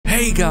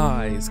Hey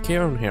guys,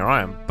 Kieran here.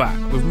 I am back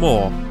with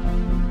more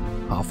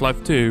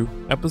Half-Life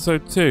 2,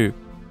 episode 2.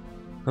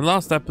 In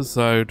last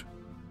episode,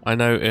 I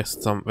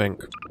noticed something.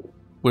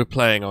 We're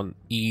playing on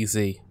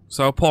easy,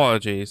 so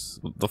apologies.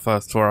 The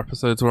first 4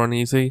 episodes were on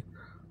easy.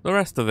 The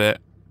rest of it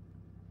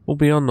will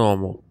be on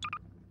normal.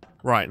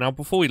 Right, now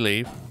before we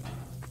leave,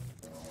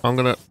 I'm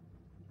gonna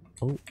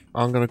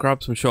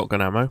grab some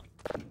shotgun ammo.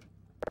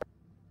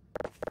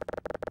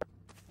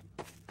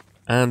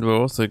 And we're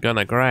also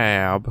gonna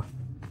grab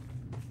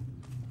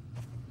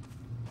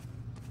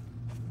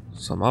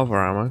some other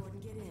ammo.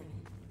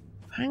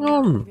 Hang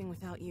on!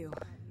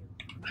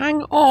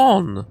 Hang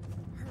on!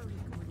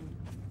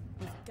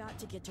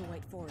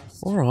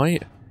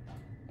 Alright.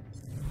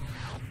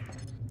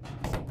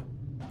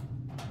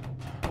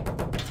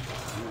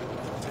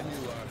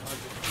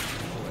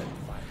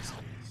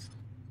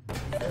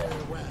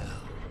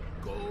 Farewell.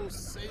 Go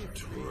safe,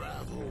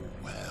 travel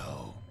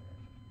well.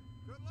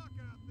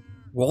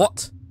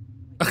 What?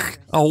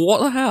 Oh, what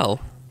the hell?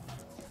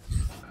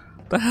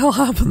 The hell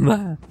happened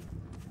there?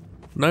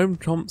 Gnome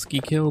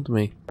Chomsky killed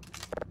me.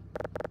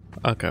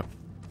 Okay.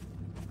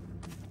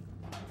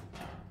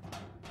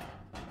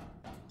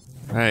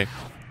 Hey.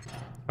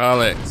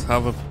 Alyx,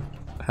 have a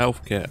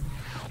health kit.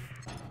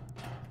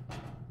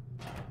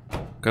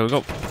 Go,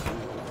 go.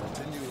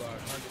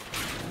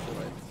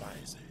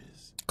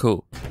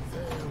 Cool.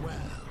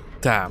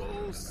 Damn.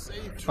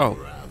 Oh.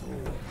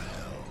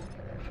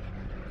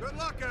 Good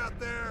luck out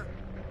there.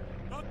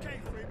 Okay,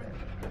 Freeman.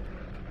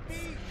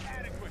 Be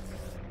adequate.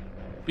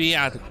 Be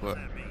adequate.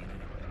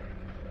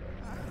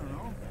 I don't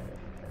know.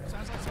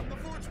 Sounds like something the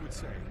Forge would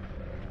say.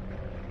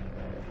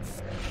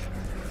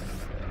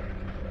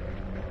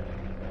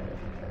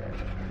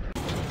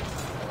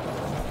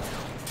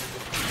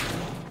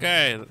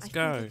 Okay, let's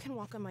go. I think I can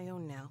walk on my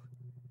own now.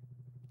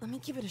 Let me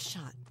give it a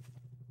shot.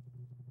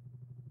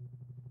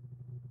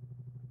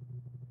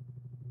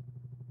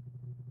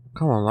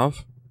 Come on,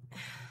 love.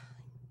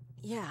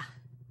 Yeah.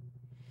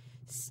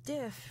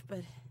 Stiff,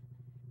 but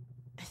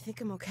I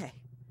think I'm okay.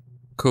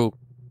 Cool.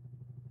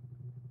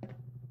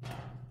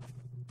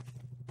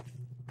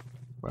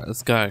 Right,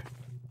 let's go.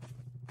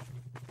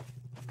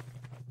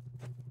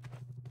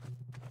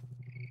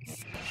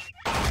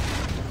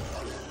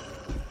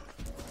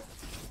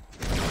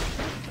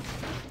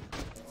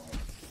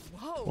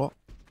 Whoa! What?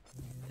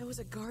 That was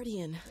a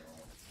guardian.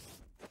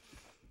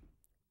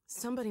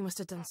 Somebody must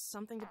have done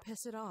something to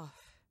piss it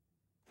off.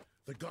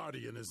 The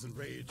Guardian is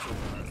enraged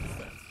over our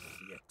theft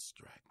of the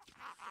extract.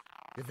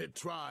 If it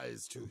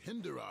tries to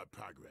hinder our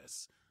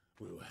progress,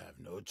 we will have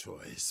no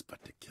choice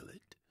but to kill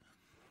it.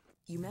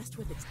 You messed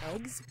with its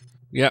eggs?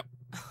 Yep.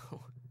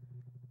 Oh,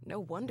 no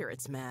wonder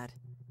it's mad.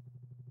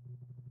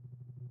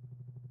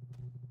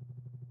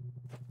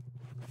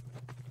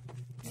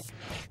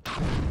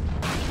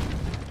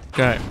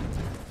 Go.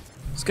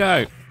 Let's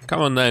go.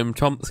 Come on, Gnome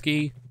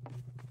Chomsky.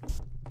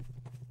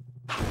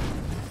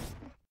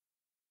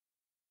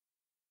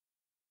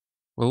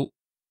 Oh.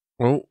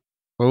 Oh.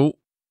 Oh.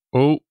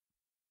 Oh.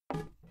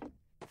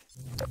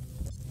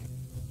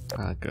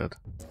 Ah, good.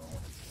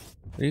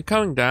 Are you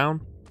coming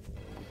down?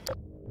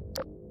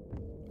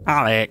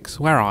 Alyx,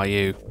 where are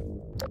you?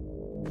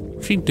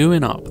 What's she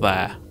doing up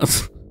there?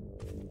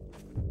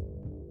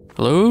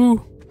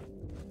 Hello?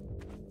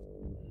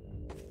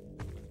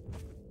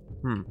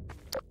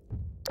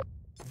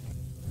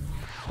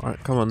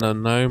 Alright, come on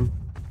then, Gnome.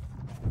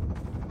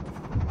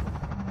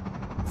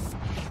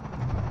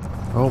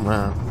 Oh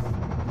man.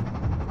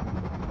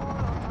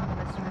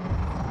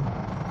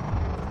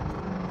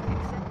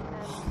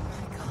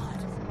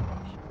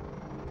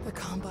 The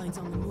Combine's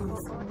on the move.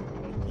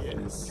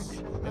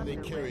 Yes, and they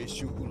carry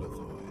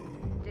Shu'ulathoi.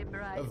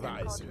 A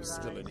visor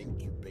still in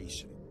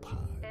incubation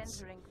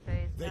pods.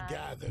 They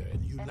gather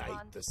and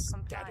unite the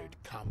scattered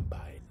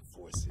Combine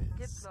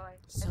forces.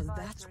 So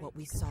that's what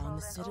we saw in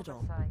the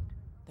Citadel.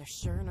 They're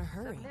sure in a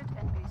hurry.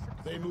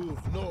 They move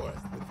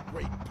north with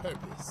great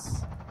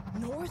purpose.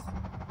 North?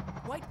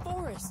 White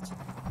Forest.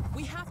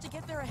 We have to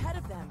get there ahead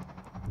of them.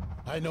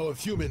 I know of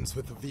humans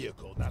with a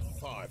vehicle not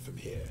far from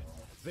here.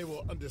 They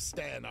will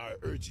understand our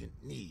urgent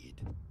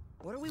need.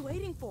 What are we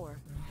waiting for?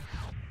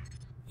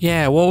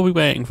 Yeah, what are we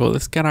waiting for?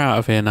 Let's get out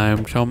of here,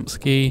 Gnome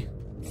Chomsky.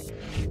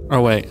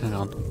 Oh wait, hang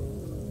on.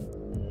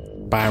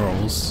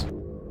 Barrels.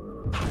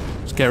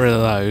 Let's get rid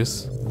of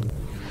those.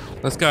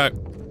 Let's go.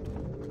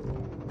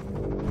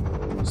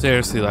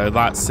 Seriously though,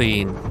 that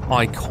scene,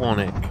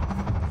 iconic.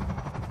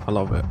 I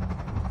love it.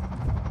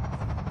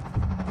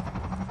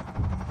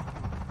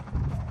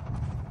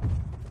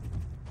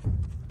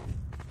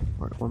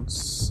 Right, 1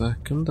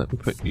 second, let me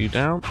put you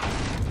down.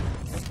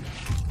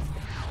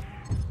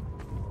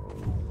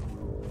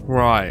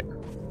 Right,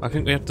 I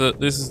think we have to,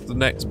 this is the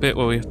next bit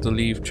where we have to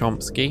leave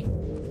Chomsky.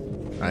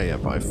 Oh yeah,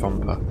 by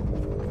Thumper.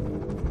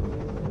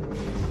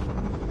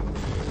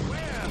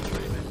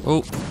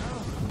 Oh.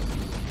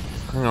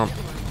 Hang on.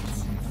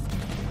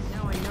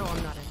 Now I know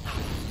I'm not a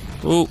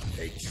Oh.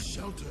 Take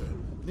shelter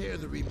near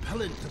the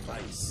repellent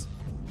device.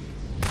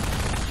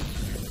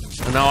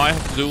 And now I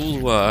have to do all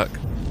the work.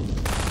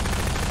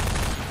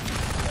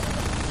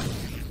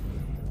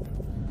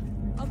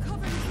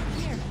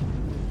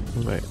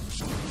 Wait.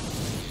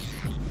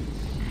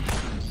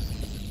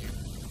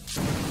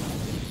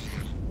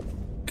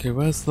 Okay,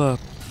 where's the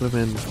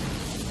women?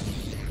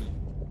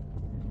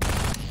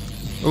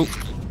 Oh.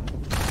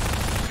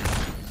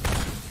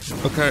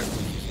 Okay.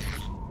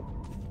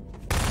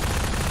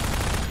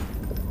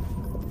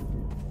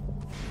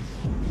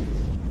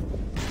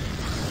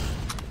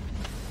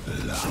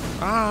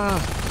 Ah!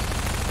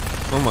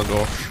 Oh my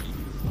gosh.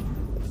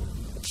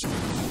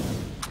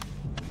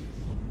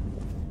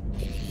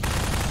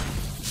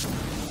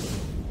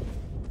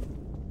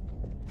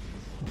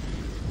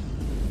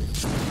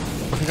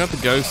 I think I have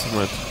to go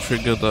somewhere to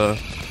trigger the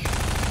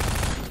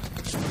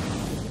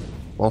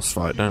boss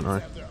fight, don't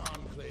I?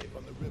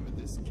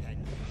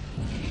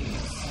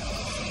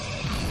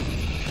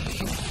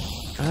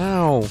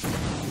 Ow!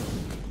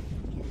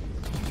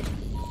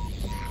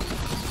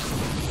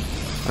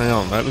 Hang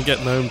on, let me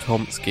get Gnome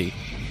Tomsky.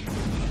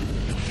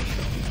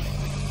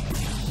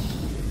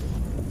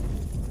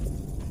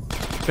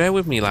 Bear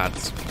with me,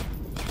 lads.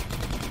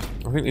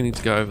 I think we need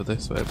to go over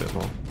this way a bit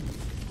more.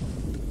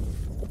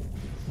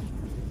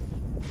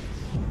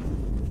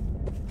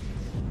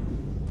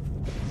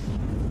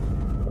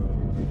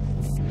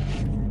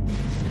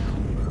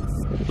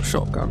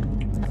 Shotgun.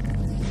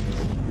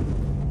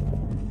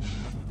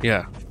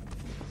 Yeah.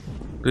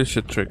 This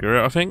should trigger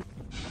it, I think.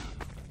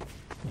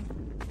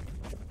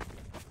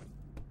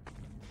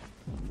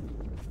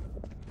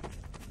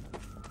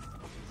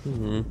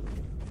 Hmm.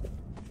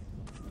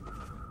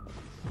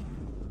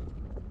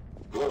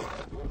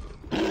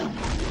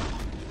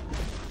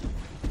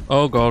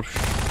 Oh god.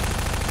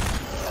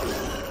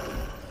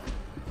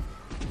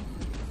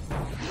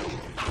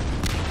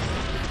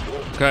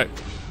 Okay.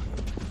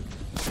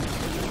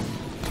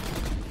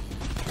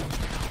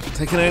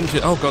 Take an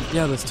engine. Oh god,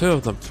 yeah, there's two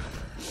of them.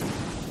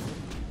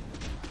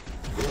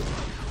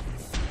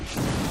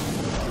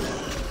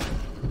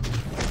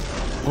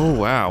 Oh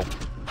wow.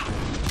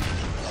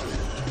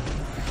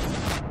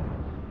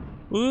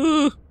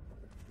 Woo!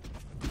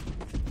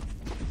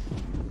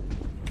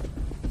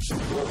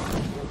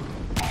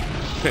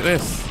 Take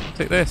this.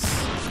 Take this.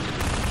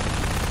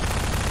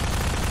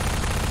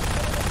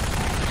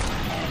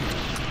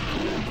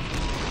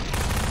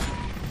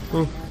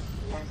 Oh.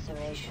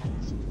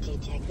 Lacerations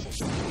detected.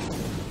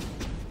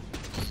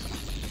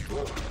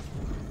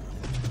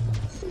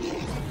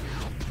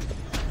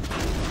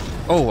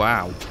 Oh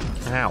wow.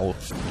 Ow.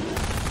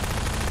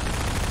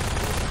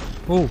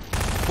 Oh,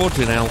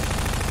 fortune hell.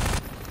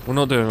 We're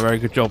not doing a very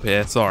good job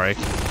here, sorry.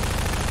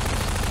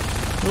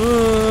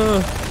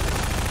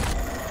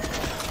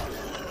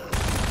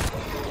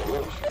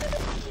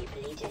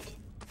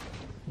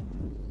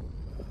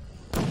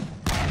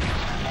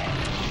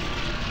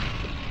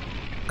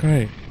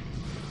 Okay.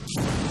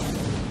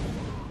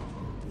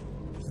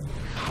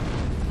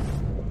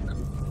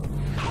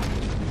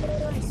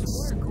 Nice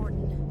work,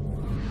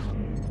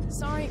 Gordon.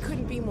 Sorry it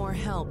couldn't be more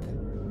help.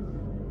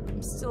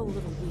 I'm still a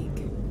little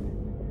weak.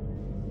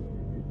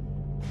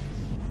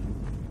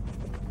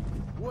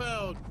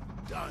 Well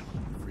done,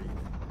 Freeman.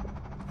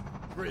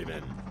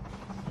 Freeman,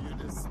 you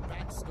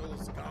dispatched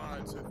those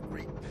guards with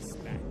great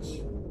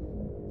dispatch.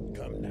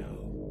 Come now.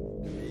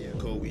 The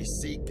vehicle we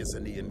seek is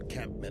in the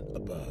encampment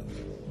above.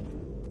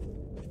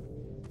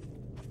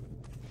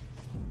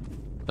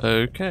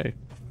 Okay.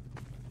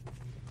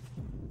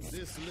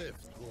 This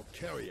lift will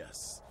carry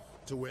us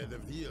to where the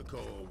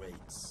vehicle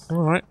awaits.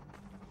 Alright.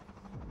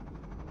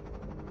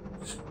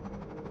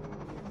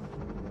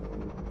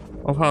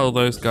 Of how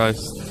those guys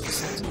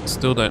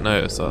still don't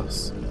notice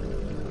us.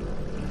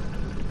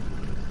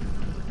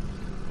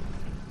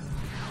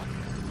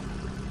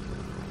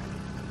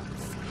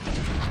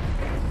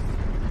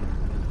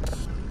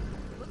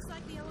 Looks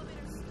like the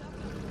elevator's stuck.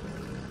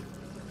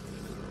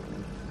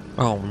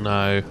 Oh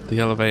no, the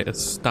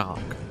elevator's stuck.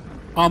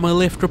 I'm a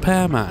lift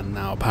repairman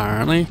now,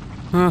 apparently.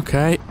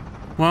 Okay.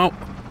 Well,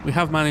 we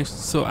have managed to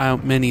sort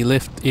out many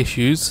lift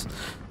issues.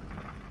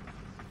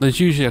 There's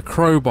usually a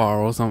crowbar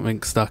or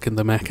something stuck in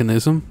the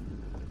mechanism.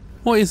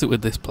 What is it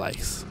with this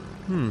place?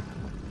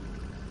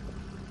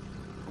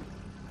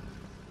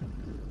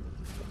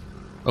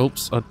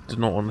 Oops, I did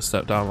not want to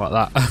step down like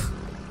that.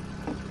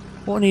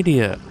 What an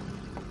idiot.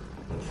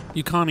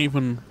 You can't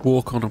even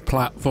walk on a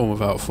platform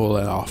without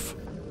falling off.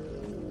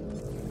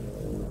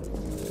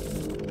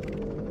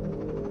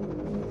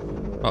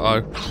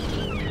 Uh-oh.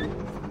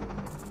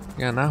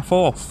 Yeah, now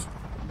off.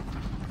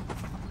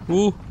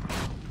 Ooh.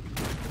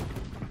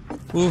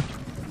 Ooh.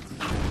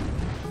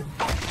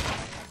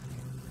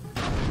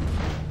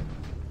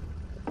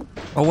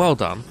 Oh, well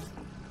done.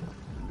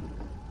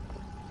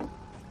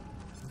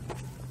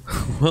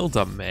 Well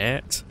done,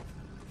 mate.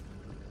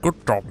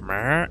 Good job,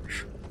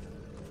 mate.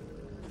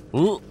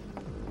 Ooh.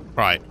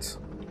 Right.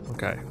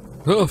 Okay.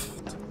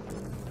 Hoofed.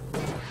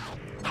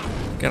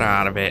 Get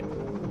out of it.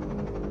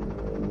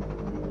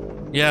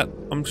 Yeah,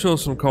 I'm sure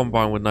some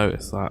Combine would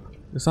notice that.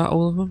 Is that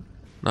all of them?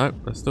 Nope,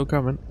 they're still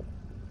coming.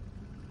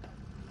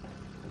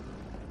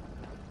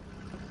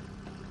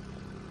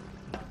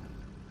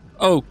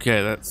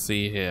 Okay, let's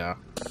see here.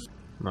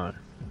 No.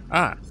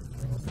 Ah.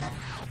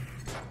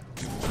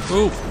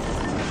 Ooh.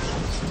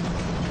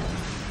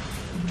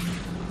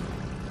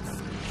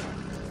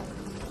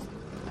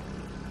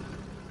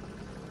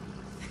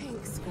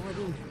 Thanks,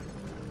 Gordon.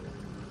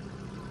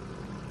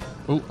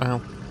 Ooh,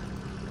 ow.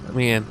 Let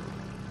me in.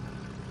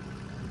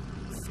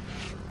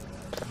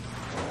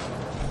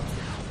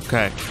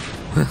 Okay.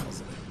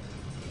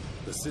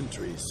 The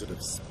sentries should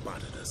have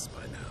spotted us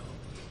by now.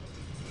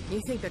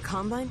 You think the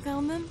Combine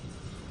found them?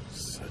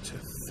 Such a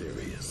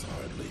theory is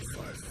hardly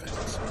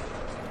far-fetched.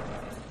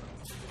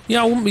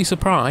 Yeah, I wouldn't be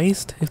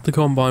surprised if the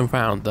Combine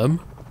found them.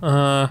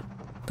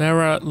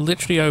 They're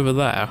literally over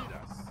there.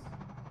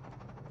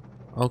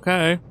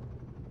 Okay.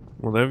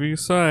 Whatever you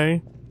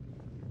say.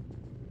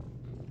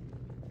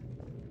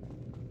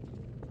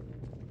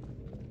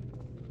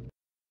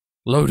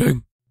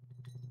 Loading.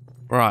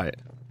 Right.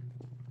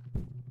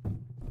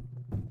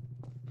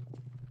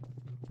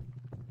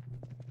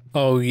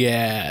 Oh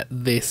yeah,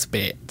 this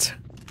bit.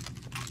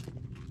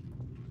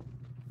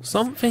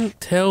 Something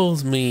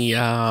tells me,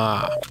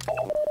 yeah,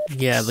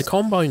 the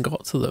Combine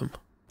got to them.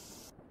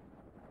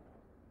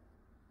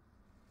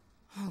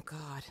 Oh,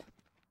 God.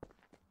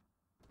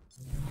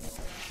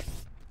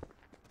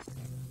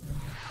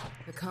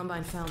 The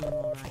Combine found them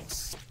all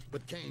right.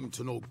 But came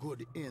to no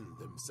good end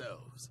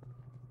themselves.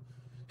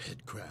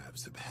 Head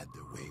crabs have had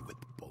their way with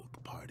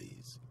both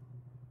parties.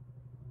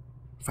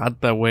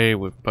 Had their way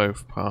with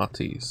both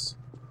parties.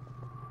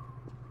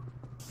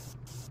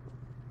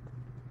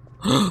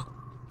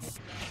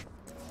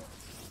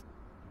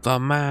 The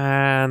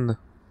man!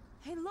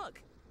 Hey,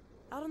 look!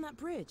 Out on that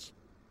bridge.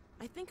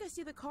 I think I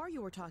see the car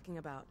you were talking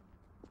about.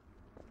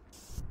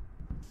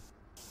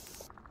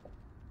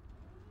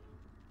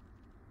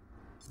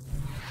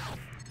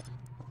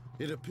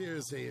 It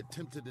appears they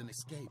attempted an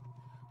escape,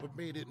 but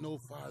made it no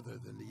farther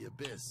than the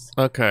abyss.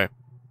 Okay.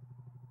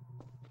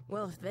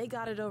 Well, if they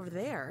got it over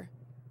there,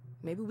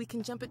 maybe we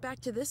can jump it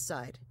back to this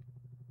side.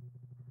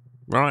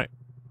 Right.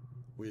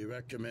 We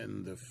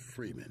recommend the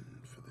Freeman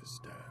for this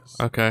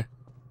task. Okay.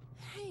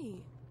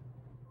 Hey,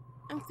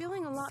 I'm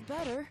feeling a lot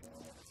better.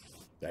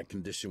 That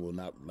condition will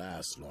not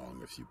last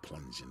long if you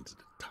plunge into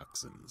the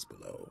toxins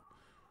below.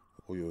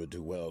 We would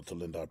do well to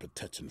lend our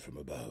protection from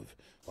above,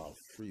 while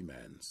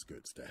Freeman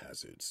skirts the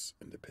hazards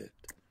in the pit.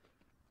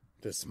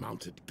 This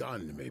mounted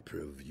gun may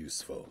prove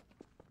useful.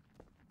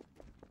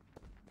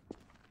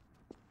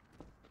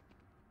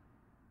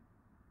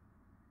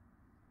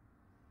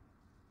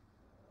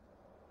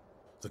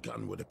 The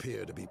gun would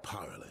appear to be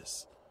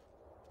powerless.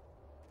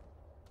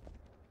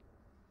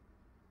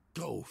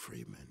 Go,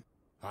 Freeman.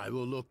 I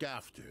will look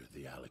after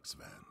the Alyx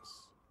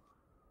vans.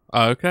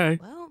 Okay.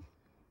 Well,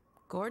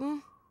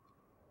 Gordon,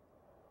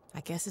 I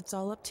guess it's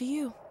all up to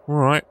you.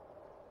 Alright.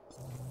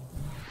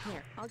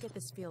 Here, I'll get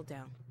this field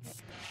down.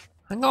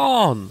 Hang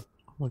on!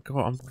 Oh my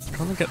god, I'm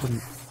trying to get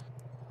them.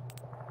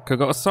 Okay, I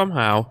got to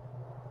somehow.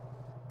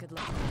 Good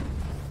luck.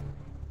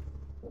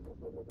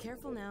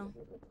 Careful now.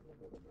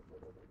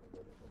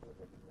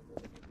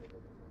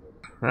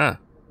 Ah.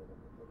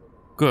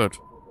 Good.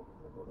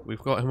 We've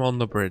got him on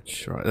the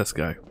bridge. Right, let's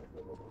go.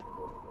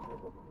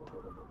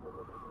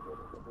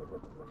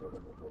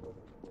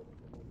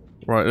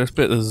 Right, this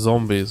bit the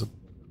zombies.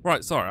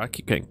 Right, sorry, I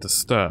keep getting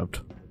disturbed.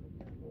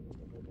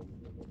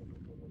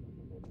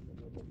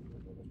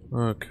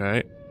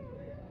 Okay.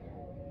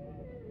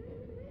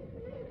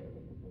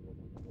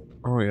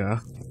 Oh yeah.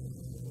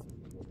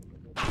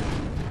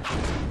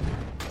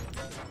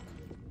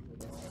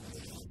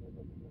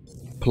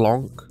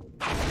 Plonk.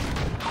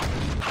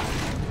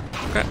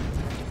 Okay.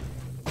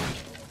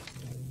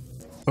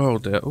 Oh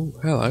dear. Oh,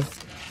 hello.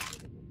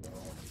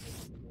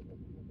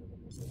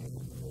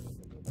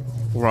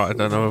 Right, I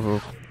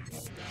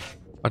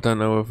don't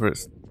know whether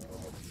it's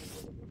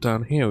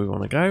down here we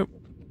want to go.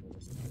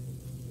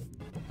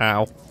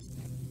 Ow.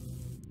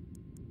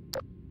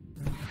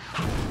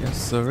 Yes,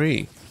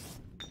 sirree.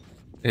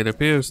 It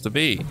appears to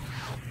be.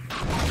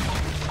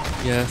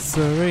 Yes,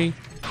 sirree.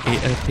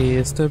 It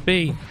appears to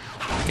be.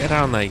 Get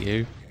down there,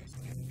 you.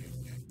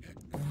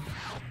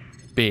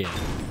 Beer.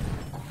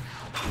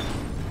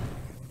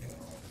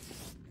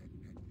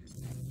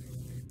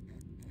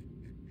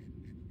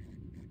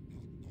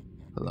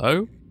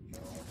 Hello?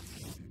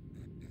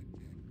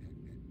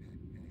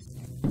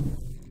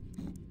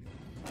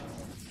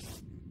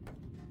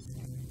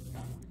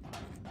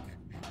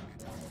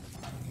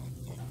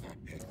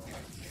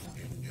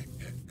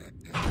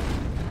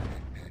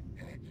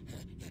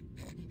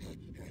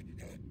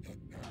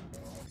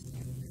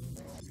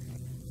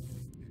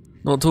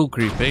 Not too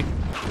creepy.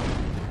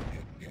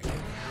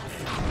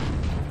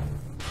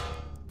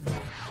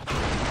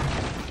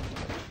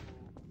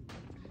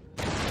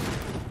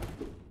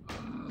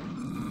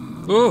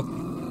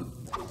 Oh!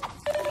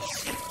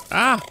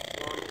 Ah!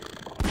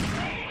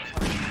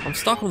 I'm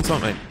stuck on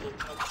something.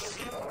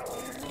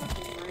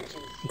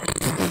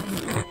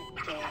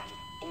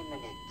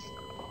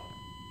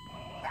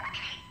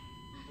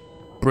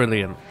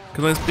 Brilliant.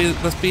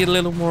 Let's be a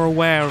little more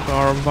aware of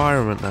our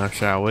environment now,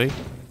 shall we?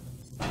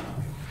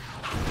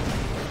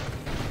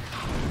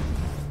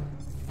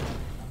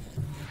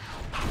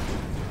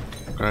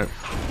 Okay.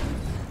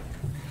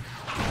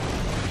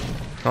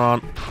 Come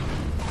on.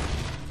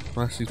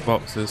 Smash these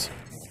boxes.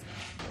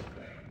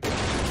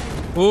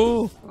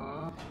 Ooh!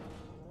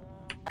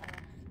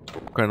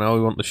 Okay, now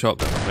we want the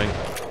shotgun, I think.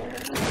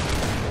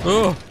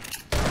 Oh!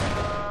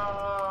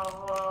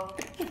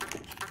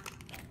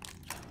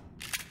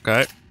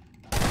 Okay.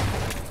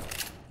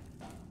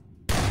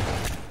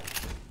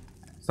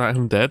 Is that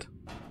him dead?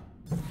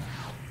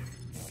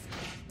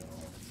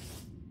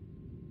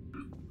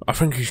 I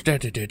think he's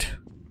dead, he did.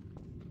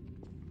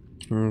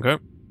 Okay.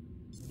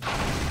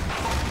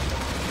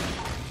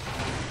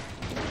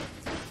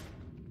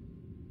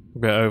 A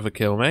bit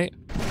overkill, mate.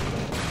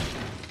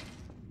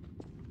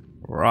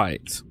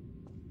 Right.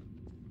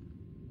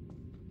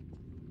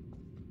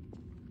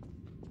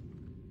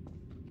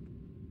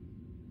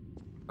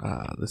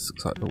 This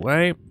looks like the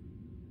way.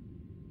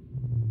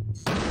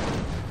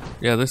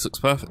 Yeah, this looks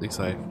perfectly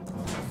safe.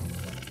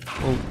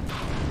 Oh.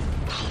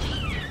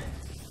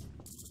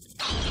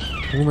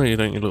 Oh no, you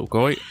don't, you little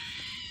goy.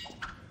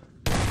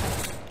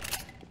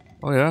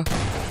 Oh yeah.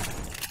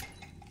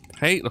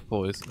 Hate the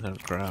poison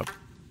head crab.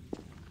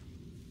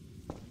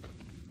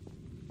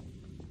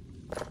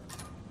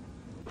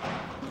 Hey,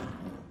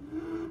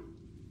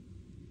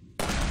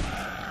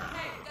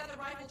 we got the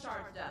rifle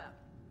charged up.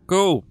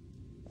 Cool.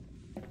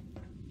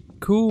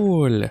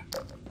 Cool.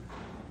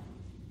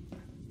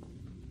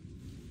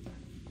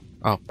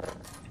 Oh.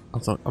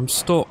 I'm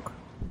stuck.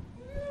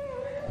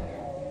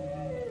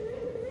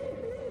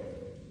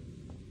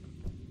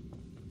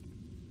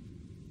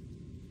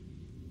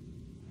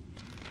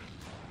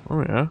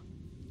 Oh yeah.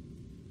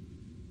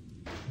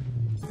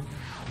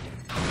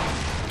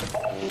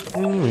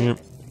 Oh yeah.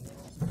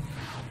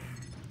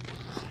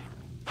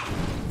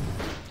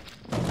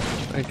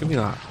 Hey, give me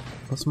that.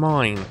 That's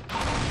mine.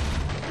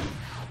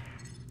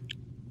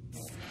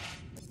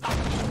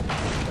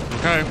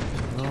 Okay.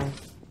 No.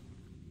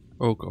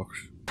 Oh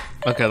gosh.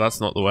 Okay, that's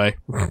not the way.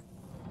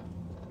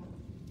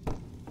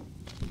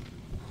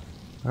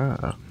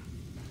 Ah.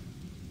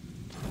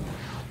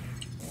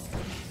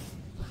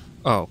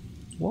 Oh.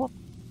 What?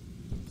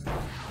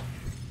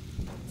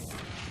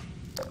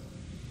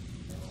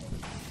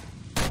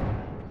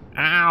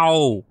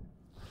 Ow!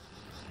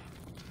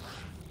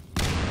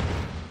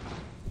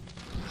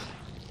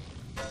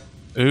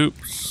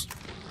 Oops.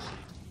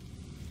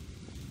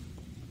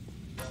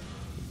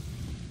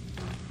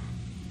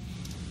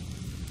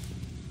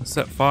 I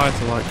set fire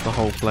to like the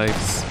whole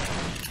place.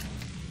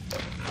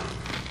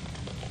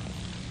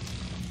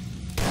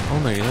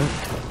 Oh no, you don't.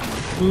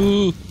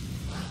 Ooh.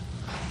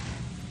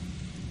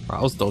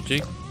 That was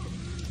dodgy.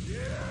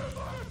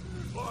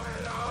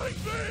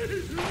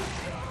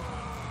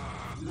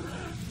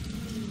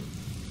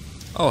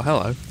 Oh,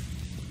 hello.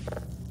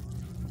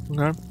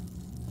 Okay.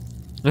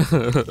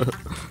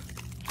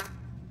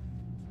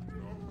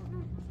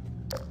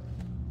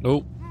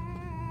 Nope.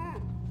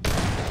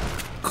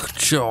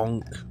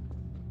 Chonk.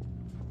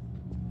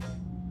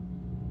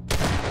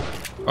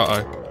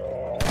 Uh-oh.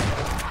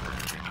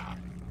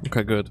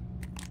 Okay, good.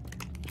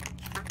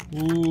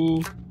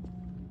 Ooh.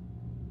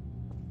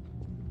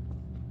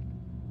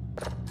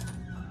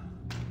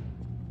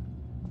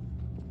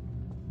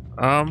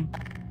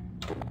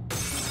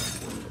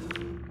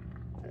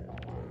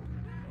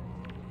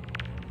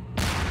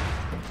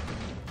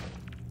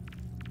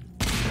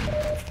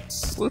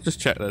 We'll just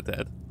check they're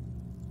dead.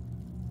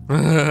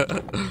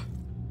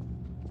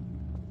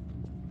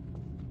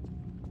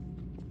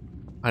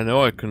 I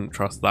know I couldn't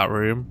trust that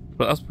room,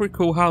 but that's pretty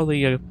cool how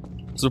the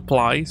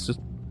supplies just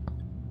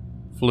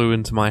flew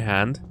into my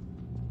hand.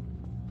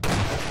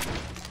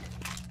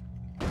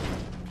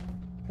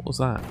 What was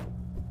that?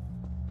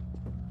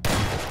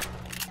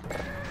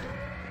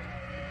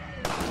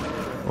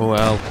 Oh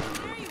well.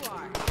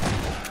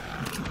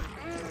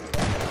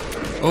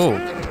 Oh.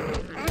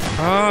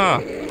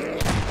 Ah!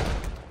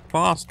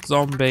 Fast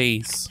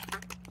zombies.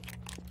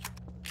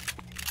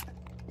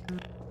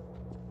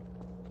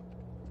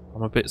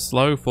 I'm a bit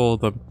slow for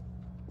them.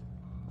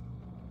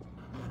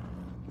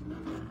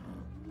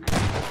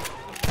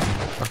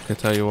 I can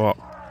tell you what.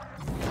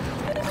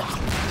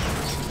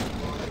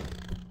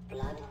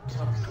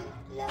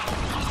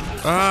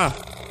 Ah!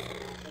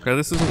 Okay,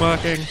 this isn't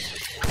working.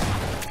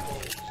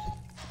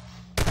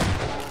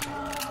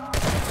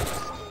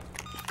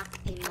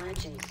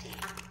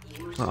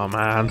 Oh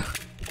man.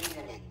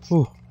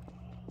 Ooh.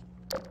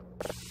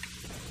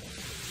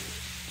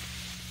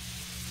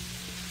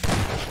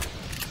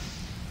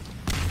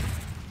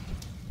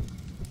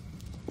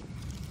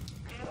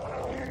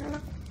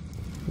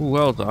 Ooh,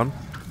 well done.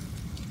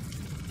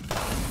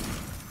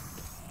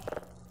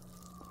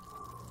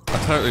 I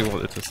totally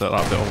wanted to set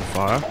that bit on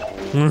fire.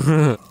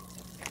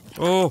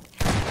 Oh!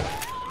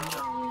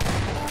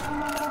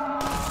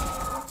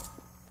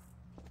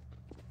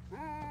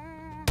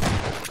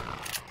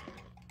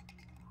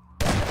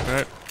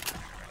 Okay.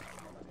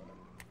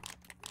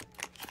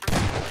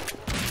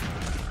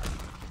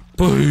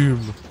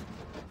 Boom!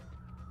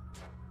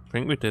 I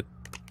think we did.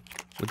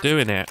 We're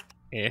doing it.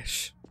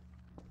 Ish.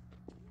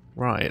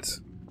 Right.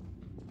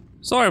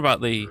 Sorry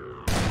about the...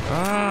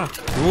 Ah!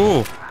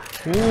 Ooh!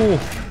 Ooh!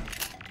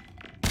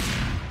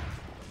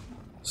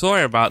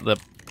 Sorry about the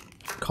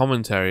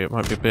commentary, it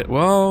might be a bit,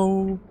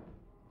 whoa,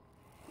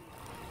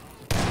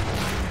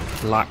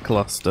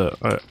 lackluster.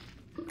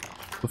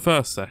 The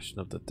first session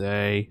of the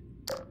day.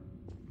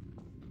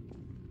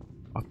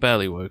 I've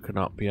barely woken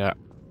up yet.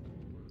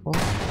 What?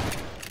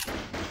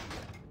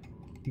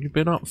 You've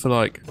been up for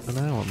like an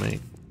hour,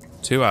 mate.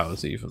 2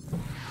 hours even.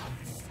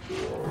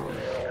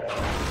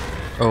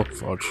 Oh,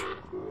 fudge.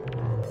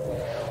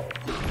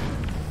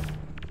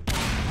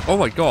 Oh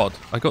my god,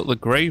 I got the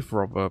grave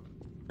robber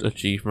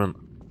achievement.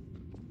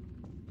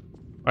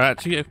 I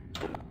actually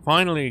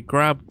finally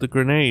grabbed the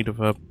grenade of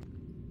a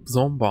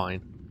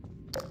zombie.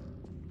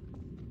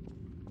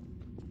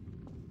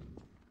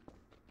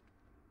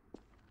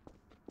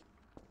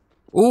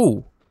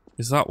 Ooh,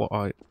 is that what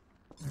I...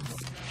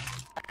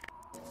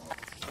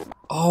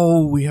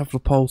 Oh, we have the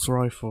pulse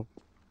rifle.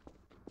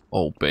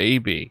 Oh,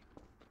 baby.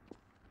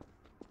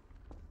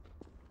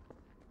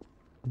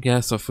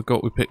 Yes, I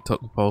forgot we picked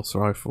up the pulse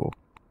rifle.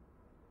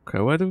 Okay,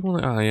 where do we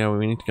want it? Ah, yeah,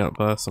 we need to get up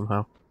there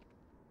somehow.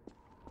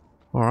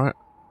 Alright.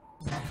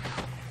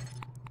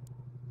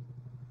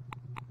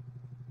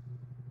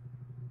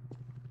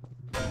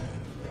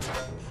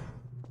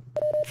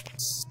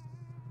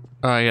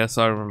 Ah, yes,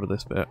 I remember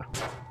this bit.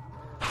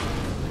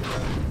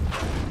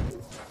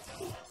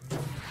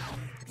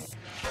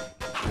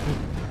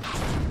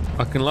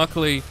 I can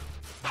luckily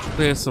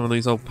clear some of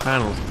these old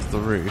panels off the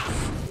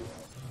roof.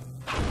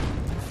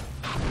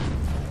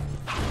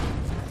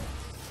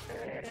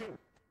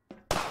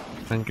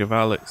 And give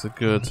Alyx a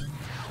good...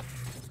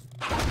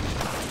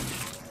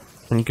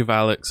 And give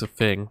Alyx a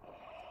thing.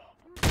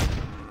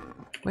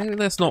 Maybe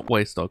let's not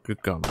waste our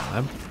good gun on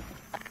them.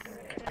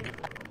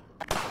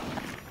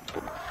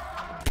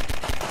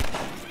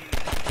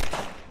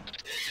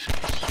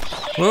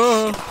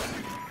 Whoa!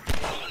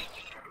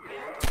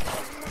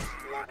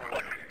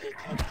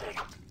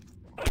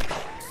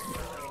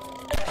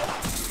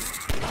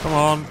 Come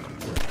on.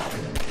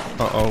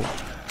 Uh-oh.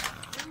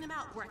 Bring them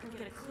out where I can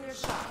get a clear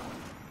shot.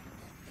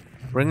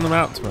 Bring them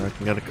out to where I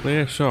can get a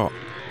clear shot.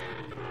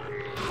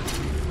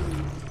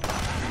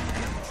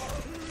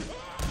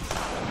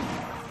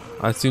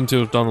 I seem to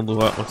have done all the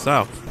work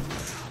myself.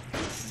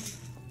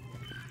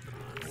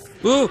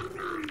 Ooh!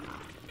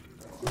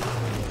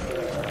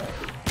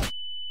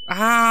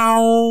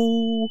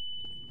 Ow!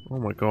 Oh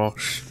my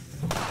gosh.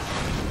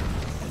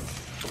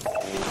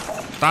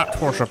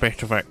 That was a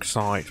bit of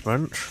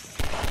excitement.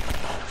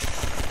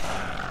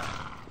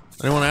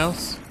 Anyone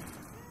else?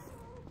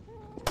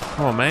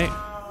 Come on, mate.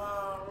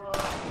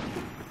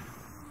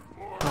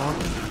 Come on.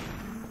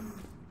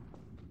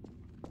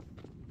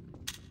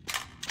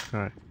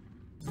 Okay.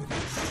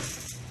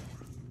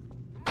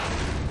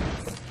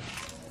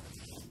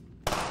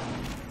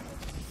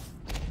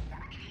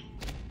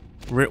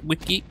 Rip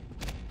wiki.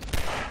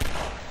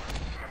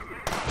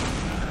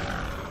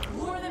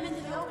 Lure them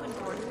into the open,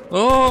 Gordon.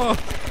 Oh!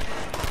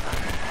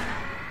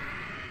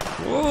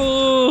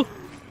 Whoa!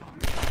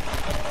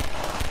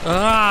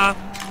 Ah!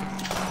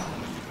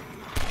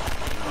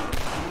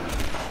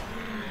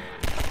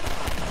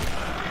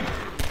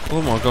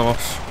 Oh my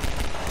gosh.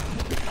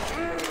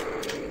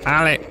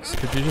 Alyx,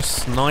 could you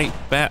just snipe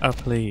better,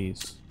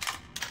 please?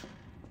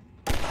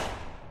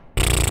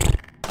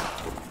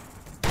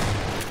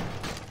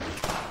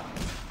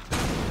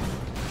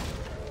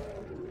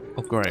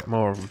 Oh great,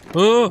 more of them.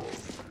 Oh!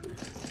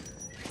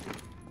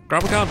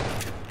 Grab a gun!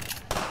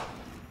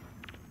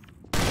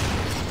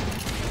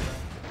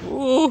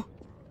 Oh!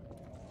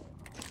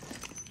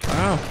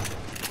 Wow.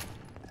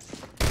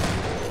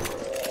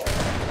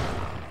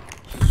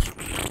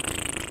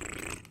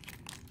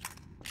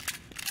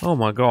 Oh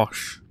my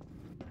gosh.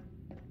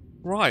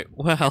 Right,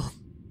 well.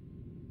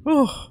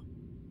 Oh.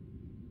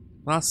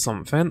 That's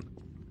something.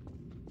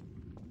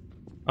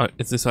 Oh,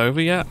 is this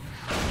over yet?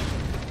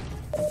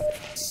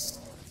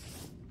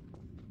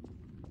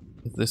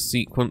 Is this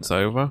sequence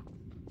over?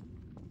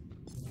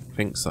 I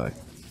think so.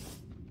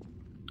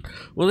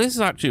 Well, this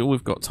is actually all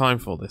we've got time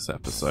for this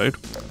episode.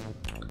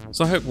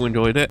 So I hope you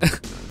enjoyed it.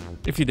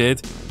 If you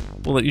did,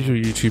 all that usual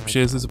YouTube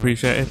shares is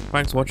appreciated.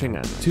 Thanks for watching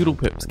and toodle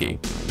pipski.